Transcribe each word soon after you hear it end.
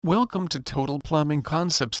Welcome to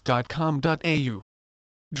TotalPlumbingConcepts.com.au.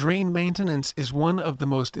 Drain maintenance is one of the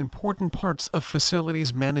most important parts of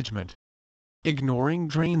facilities management. Ignoring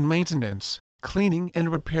drain maintenance, cleaning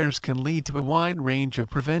and repairs can lead to a wide range of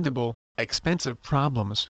preventable, expensive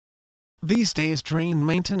problems. These days, drain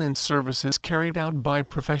maintenance services carried out by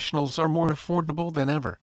professionals are more affordable than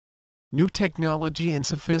ever. New technology and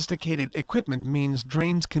sophisticated equipment means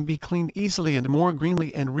drains can be cleaned easily and more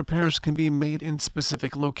greenly, and repairs can be made in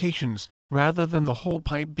specific locations, rather than the whole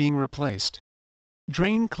pipe being replaced.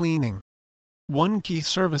 Drain cleaning. One key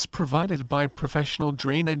service provided by professional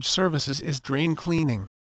drainage services is drain cleaning.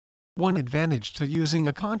 One advantage to using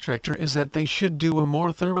a contractor is that they should do a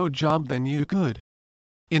more thorough job than you could.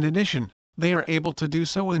 In addition, they are able to do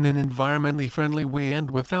so in an environmentally friendly way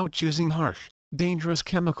and without using harsh, dangerous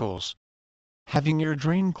chemicals. Having your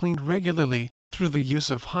drain cleaned regularly, through the use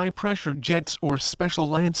of high-pressure jets or special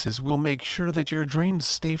lances, will make sure that your drains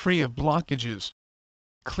stay free of blockages.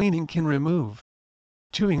 Cleaning can remove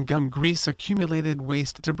chewing gum grease, accumulated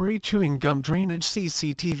waste debris, chewing gum drainage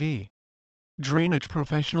CCTV. Drainage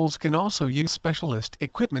professionals can also use specialist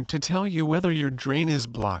equipment to tell you whether your drain is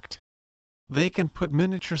blocked. They can put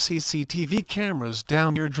miniature CCTV cameras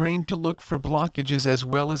down your drain to look for blockages as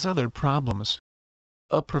well as other problems.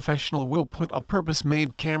 A professional will put a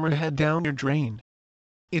purpose-made camera head down your drain.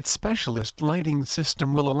 Its specialist lighting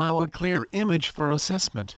system will allow a clear image for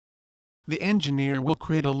assessment. The engineer will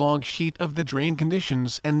create a log sheet of the drain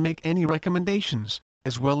conditions and make any recommendations,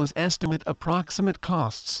 as well as estimate approximate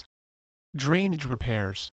costs. Drainage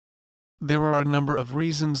repairs. There are a number of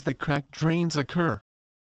reasons that cracked drains occur.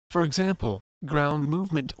 For example, ground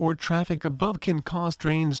movement or traffic above can cause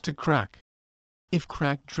drains to crack. If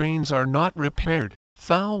cracked drains are not repaired,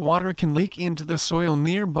 foul water can leak into the soil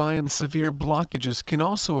nearby and severe blockages can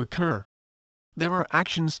also occur. There are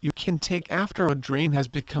actions you can take after a drain has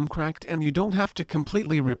become cracked, and you don't have to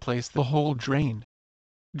completely replace the whole drain.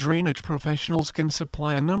 Drainage professionals can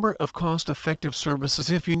supply a number of cost-effective services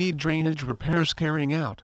if you need drainage repairs carrying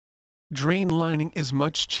out. Drain lining is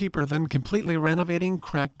much cheaper than completely renovating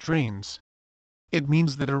cracked drains. It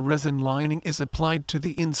means that a resin lining is applied to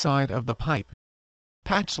the inside of the pipe.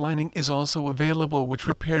 Patch lining is also available, which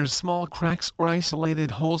repairs small cracks or isolated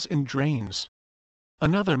holes in drains.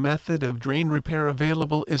 Another method of drain repair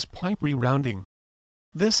available is pipe rerounding.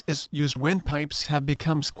 This is used when pipes have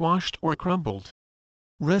become squashed or crumbled.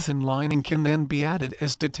 Resin lining can then be added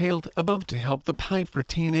as detailed above to help the pipe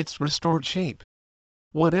retain its restored shape.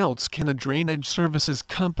 What else can a drainage services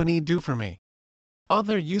company do for me?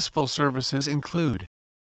 Other useful services include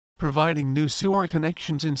providing new sewer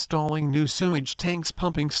connections, installing new sewage tanks,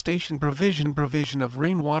 pumping station provision of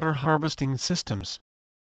rainwater harvesting systems.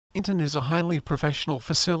 Inton is a highly professional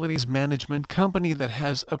facilities management company that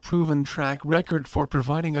has a proven track record for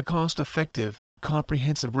providing a cost-effective,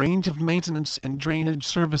 comprehensive range of maintenance and drainage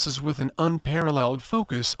services with an unparalleled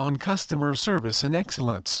focus on customer service and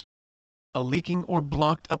excellence. A leaking or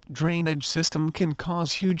blocked-up drainage system can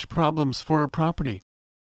cause huge problems for a property.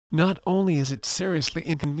 Not only is it seriously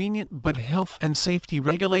inconvenient, but health and safety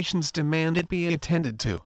regulations demand it be attended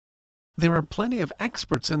to. There are plenty of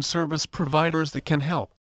experts and service providers that can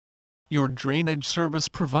help. Your drainage service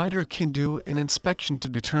provider can do an inspection to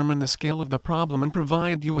determine the scale of the problem and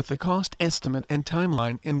provide you with a cost estimate and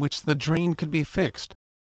timeline in which the drain could be fixed.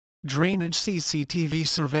 Drainage CCTV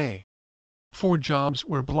survey. For jobs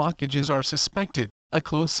where blockages are suspected, a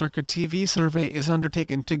closed-circuit TV survey is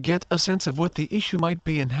undertaken to get a sense of what the issue might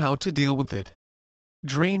be and how to deal with it.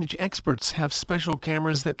 Drainage experts have special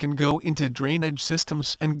cameras that can go into drainage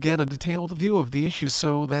systems and get a detailed view of the issue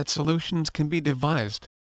so that solutions can be devised.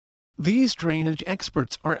 These drainage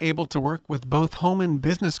experts are able to work with both home and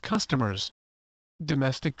business customers.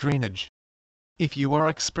 Domestic drainage. If you are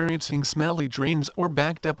experiencing smelly drains or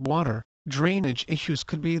backed up water, drainage issues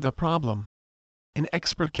could be the problem. An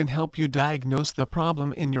expert can help you diagnose the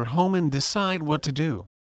problem in your home and decide what to do.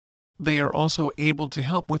 They are also able to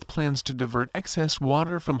help with plans to divert excess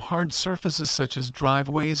water from hard surfaces such as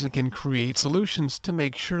driveways and can create solutions to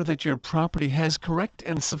make sure that your property has correct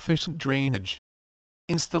and sufficient drainage.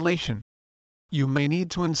 Installation. You may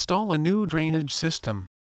need to install a new drainage system.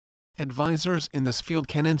 Advisors in this field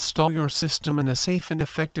can install your system in a safe and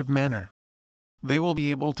effective manner. They will be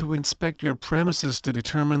able to inspect your premises to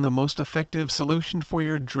determine the most effective solution for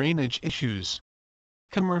your drainage issues.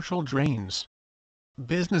 Commercial drains.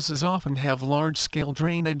 Businesses often have large-scale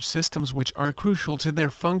drainage systems which are crucial to their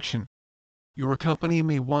function. Your company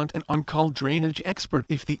may want an on-call drainage expert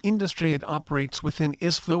if the industry it operates within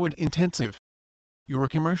is fluid-intensive. Your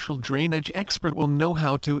commercial drainage expert will know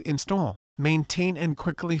how to install, maintain and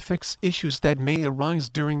quickly fix issues that may arise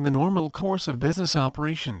during the normal course of business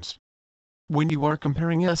operations. When you are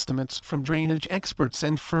comparing estimates from drainage experts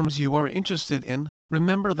and firms you are interested in,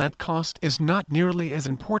 remember that cost is not nearly as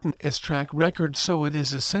important as track record, so it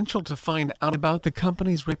is essential to find out about the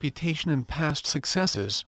company's reputation and past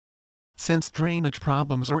successes. Since drainage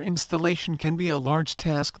problems or installation can be a large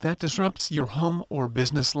task that disrupts your home or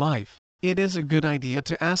business life, it is a good idea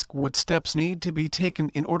to ask what steps need to be taken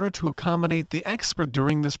in order to accommodate the expert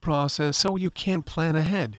during this process so you can plan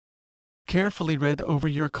ahead. Carefully read over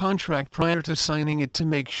your contract prior to signing it to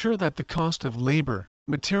make sure that the cost of labor,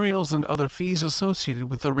 materials and other fees associated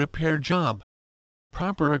with the repair job.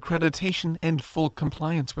 Proper accreditation and full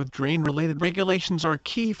compliance with drain-related regulations are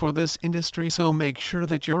key for this industry, so make sure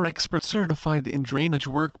that you're expert certified in drainage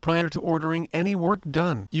work prior to ordering any work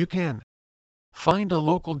done. You can find a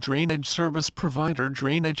local drainage service provider.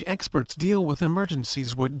 Drainage experts deal with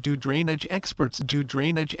emergencies. What do drainage experts do?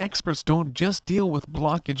 Drainage experts don't just deal with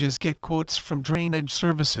blockages. Get quotes from drainage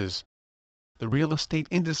services. The real estate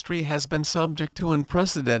industry has been subject to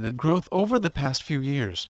unprecedented growth over the past few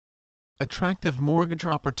years. Attractive mortgage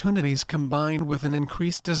opportunities combined with an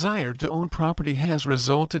increased desire to own property has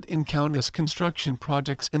resulted in countless construction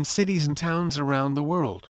projects in cities and towns around the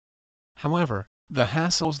world. However, the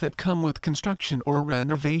hassles that come with construction or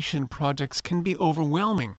renovation projects can be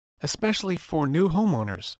overwhelming, especially for new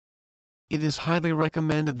homeowners. It is highly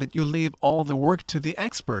recommended that you leave all the work to the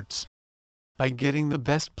experts. By getting the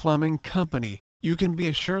best plumbing company, you can be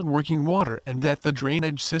assured working water and that the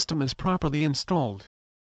drainage system is properly installed.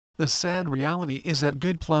 The sad reality is that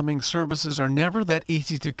good plumbing services are never that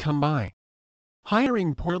easy to come by.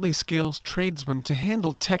 Hiring poorly skilled tradesmen to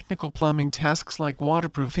handle technical plumbing tasks like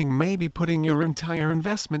waterproofing may be putting your entire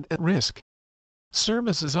investment at risk.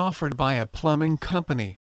 Services offered by a plumbing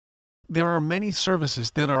company. There are many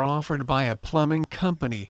services that are offered by a plumbing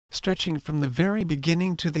company, stretching from the very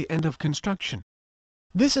beginning to the end of construction.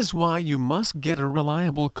 This is why you must get a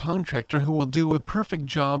reliable contractor who will do a perfect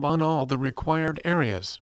job on all the required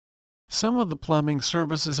areas. Some of the plumbing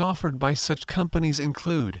services offered by such companies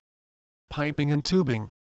include piping and tubing,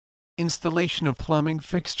 installation of plumbing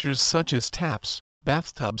fixtures such as taps,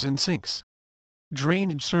 bathtubs and sinks,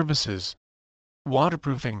 drainage services,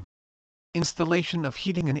 waterproofing, installation of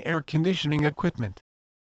heating and air conditioning equipment.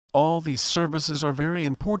 All these services are very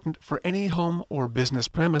important for any home or business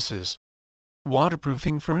premises.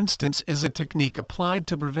 Waterproofing, for instance, is a technique applied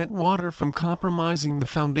to prevent water from compromising the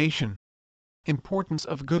foundation. Importance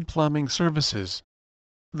of good plumbing services.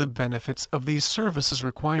 The benefits of these services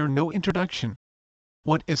require no introduction.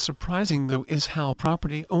 What is surprising though is how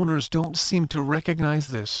property owners don't seem to recognize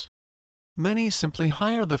this. Many simply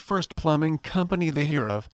hire the first plumbing company they hear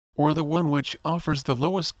of, or the one which offers the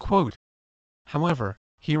lowest quote. However,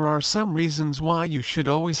 here are some reasons why you should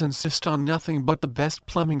always insist on nothing but the best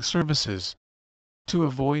plumbing services. To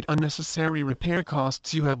avoid unnecessary repair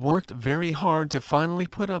costs, you have worked very hard to finally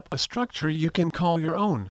put up a structure you can call your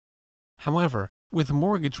own. However, with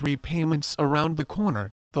mortgage repayments around the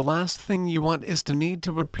corner, the last thing you want is to need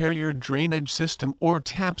to repair your drainage system or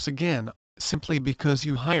taps again, simply because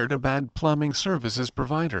you hired a bad plumbing services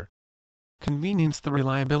provider. Convenience. The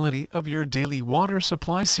reliability of your daily water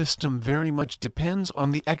supply system very much depends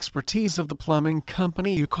on the expertise of the plumbing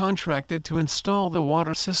company you contracted to install the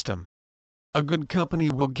water system. A good company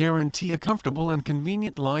will guarantee a comfortable and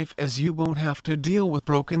convenient life, as you won't have to deal with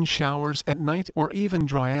broken showers at night or even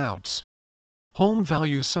dryouts. Home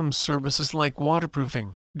value. Some services like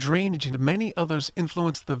waterproofing, drainage and many others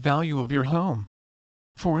influence the value of your home.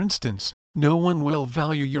 For instance, no one will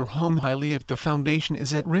value your home highly if the foundation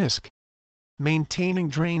is at risk. Maintaining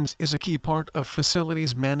drains is a key part of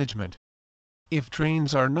facilities management. If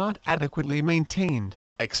drains are not adequately maintained,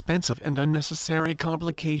 expensive and unnecessary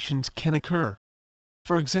complications can occur.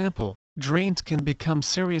 For example, drains can become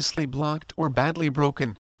seriously blocked or badly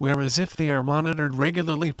broken, whereas if they are monitored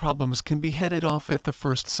regularly, problems can be headed off at the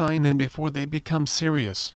first sign and before they become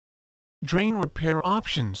serious. Drain repair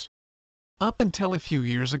options. Up until a few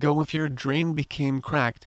years ago, if your drain became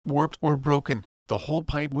cracked, warped or broken, the whole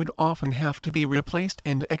pipe would often have to be replaced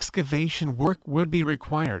and excavation work would be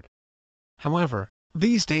required. However,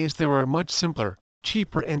 these days there are much simpler,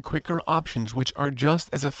 cheaper and quicker options which are just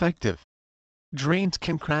as effective. Drains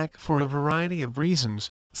can crack for a variety of reasons,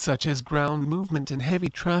 such as ground movement and heavy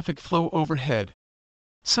traffic flow overhead.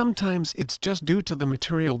 Sometimes it's just due to the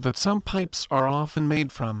material that some pipes are often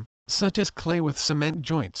made from, such as clay with cement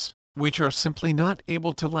joints, which are simply not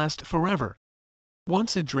able to last forever.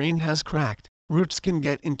 Once a drain has cracked, roots can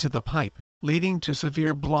get into the pipe, leading to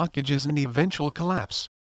severe blockages and eventual collapse.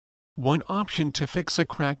 One option to fix a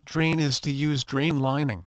cracked drain is to use drain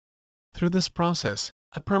lining. Through this process,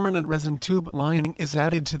 a permanent resin tube lining is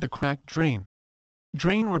added to the cracked drain.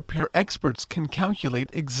 Drain repair experts can calculate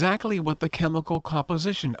exactly what the chemical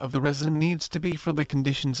composition of the resin needs to be for the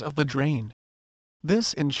conditions of the drain.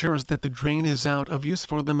 This ensures that the drain is out of use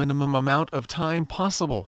for the minimum amount of time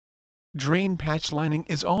possible. Drain patch lining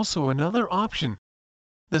is also another option.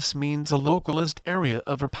 This means a localized area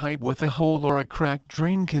of a pipe with a hole or a cracked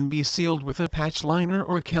drain can be sealed with a patch liner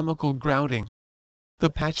or chemical grouting. The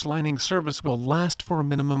patch lining service will last for a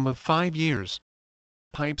minimum of 5 years.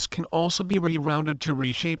 Pipes can also be rerounded to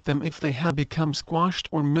reshape them if they have become squashed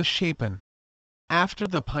or misshapen. After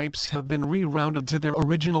the pipes have been rerounded to their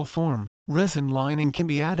original form, resin lining can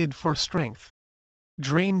be added for strength.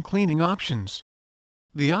 Drain cleaning options.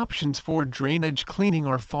 The options for drainage cleaning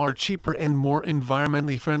are far cheaper and more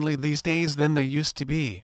environmentally friendly these days than they used to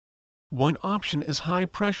be. One option is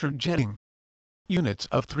high-pressure jetting. Units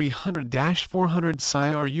of 300-400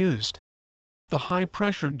 psi are used. The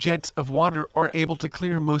high-pressure jets of water are able to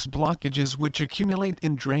clear most blockages which accumulate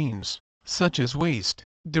in drains, such as waste,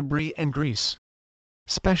 debris and grease.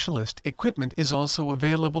 Specialist equipment is also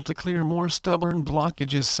available to clear more stubborn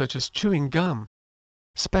blockages such as chewing gum.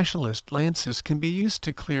 Specialist lances can be used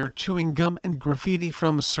to clear chewing gum and graffiti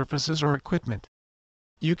from surfaces or equipment.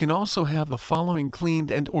 You can also have the following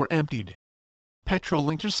cleaned and/or emptied. Petrol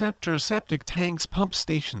interceptor septic tanks pump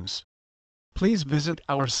stations. Please visit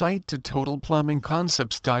our site to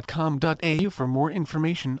totalplumbingconcepts.com.au for more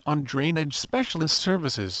information on drainage specialist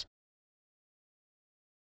services.